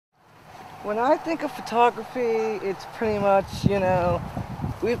When I think of photography, it's pretty much,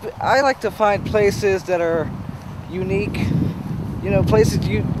 I like to find places that are unique, places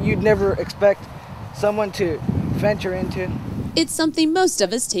you'd never expect someone to venture into. It's something most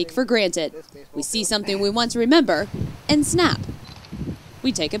of us take for granted. We see something we want to remember and snap.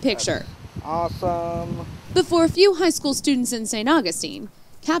 We take a picture. Awesome. But for a few high school students in St. Augustine,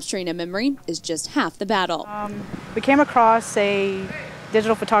 capturing a memory is just half the battle. We came across a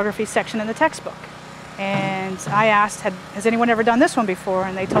digital photography section in the textbook, and I asked, has anyone ever done this one before?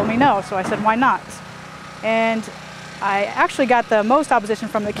 And they told me no, so I said, why not? And I actually got the most opposition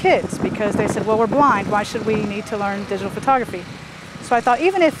from the kids because they said, well, we're blind, why should we need to learn digital photography? So I thought,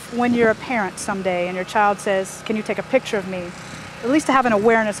 even if when you're a parent someday and your child says, can you take a picture of me, at least to have an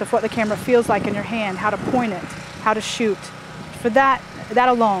awareness of what the camera feels like in your hand, how to point it, how to shoot. For that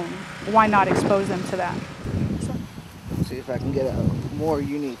alone, why not expose them to that? Let's see if I can get a more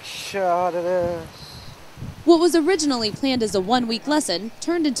unique shot of this. What was originally planned as a one-week lesson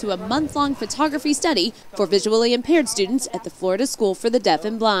turned into a month-long photography study for visually impaired students at the Florida School for the Deaf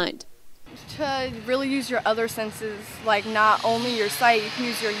and Blind. To really use your other senses, like not only your sight, you can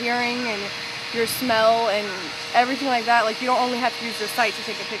use your hearing and your smell and everything like that. Like you don't only have to use your sight to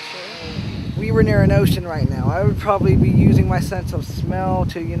take a picture. We were near an ocean right now. I would probably be using my sense of smell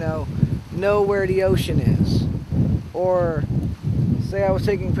to, know where the ocean is. Or say I was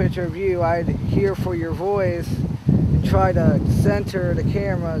taking a picture of you, I'd hear for your voice and try to center the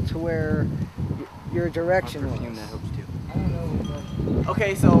camera to where your direction was. That helps too.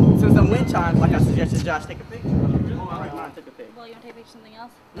 Okay, so since I'm wind chimes, like I suggested, Josh, take a picture. Alright, fine, take a picture. Well, you want to take a picture of something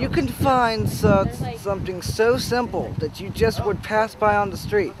else? You can find something so simple that you just would pass by on the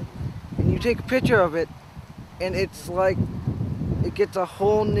street, and you take a picture of it, and it's like it gets a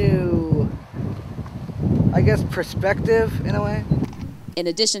whole new, I guess, perspective in a way. In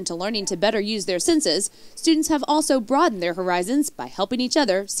addition to learning to better use their senses, students have also broadened their horizons by helping each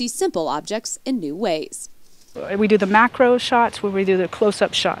other see simple objects in new ways. We do the macro shots where we do the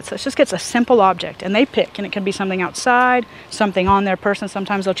close-up shots. So it just gets a simple object, and they pick, and it can be something outside, something on their person.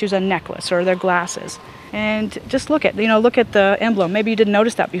 Sometimes they'll choose a necklace or their glasses. And just look at the emblem. Maybe you didn't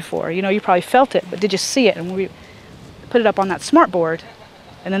notice that before. You probably felt it, but did you see it? And we put it up on that smart board,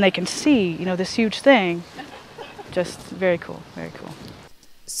 and then they can see, this huge thing. Just very cool, very cool.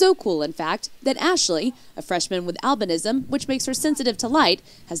 So cool, in fact, that Ashley, a freshman with albinism, which makes her sensitive to light,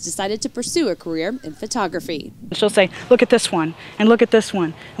 has decided to pursue a career in photography. She'll say, look at this one, and look at this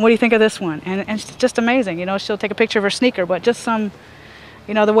one, and what do you think of this one? And it's just amazing. She'll take a picture of her sneaker, but just the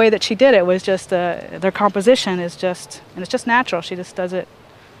way that she did it was just, their composition is just, and it's just natural. She just does it,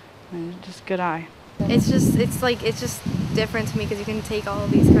 just good eye. It's just different to me because you can take all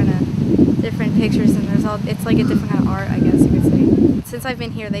of these kind of different pictures and it's like a different kind of art, I guess you could say. Since I've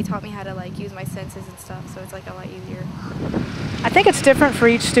been here, they taught me how to use my senses and stuff, so it's like a lot easier. I think it's different for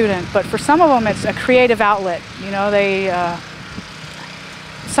each student, but for some of them it's a creative outlet.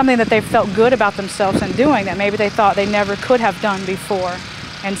 Something that they felt good about themselves in doing that maybe they thought they never could have done before.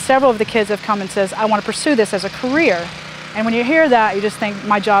 And several of the kids have come and says, I want to pursue this as a career. And when you hear that, you just think,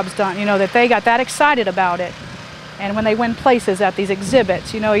 my job's done, that they got that excited about it. And when they win places at these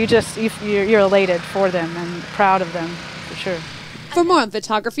exhibits, you're elated for them and proud of them, for sure. For more on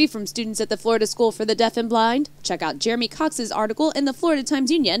photography from students at the Florida School for the Deaf and Blind, check out Jeremy Cox's article in the Florida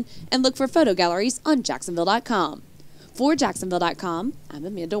Times-Union and look for photo galleries on Jacksonville.com. For Jacksonville.com, I'm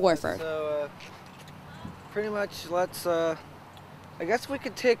Amanda Warford. So, pretty much, let's, I guess we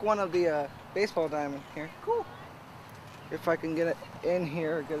could take one of the baseball diamonds here. Cool. If I can get it in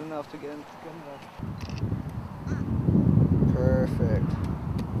here good enough to get in good enough. Perfect.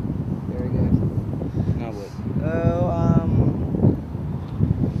 Very good. Now what? So,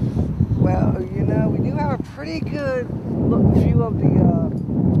 well, we do have a pretty good view of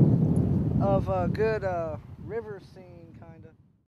the, good river scene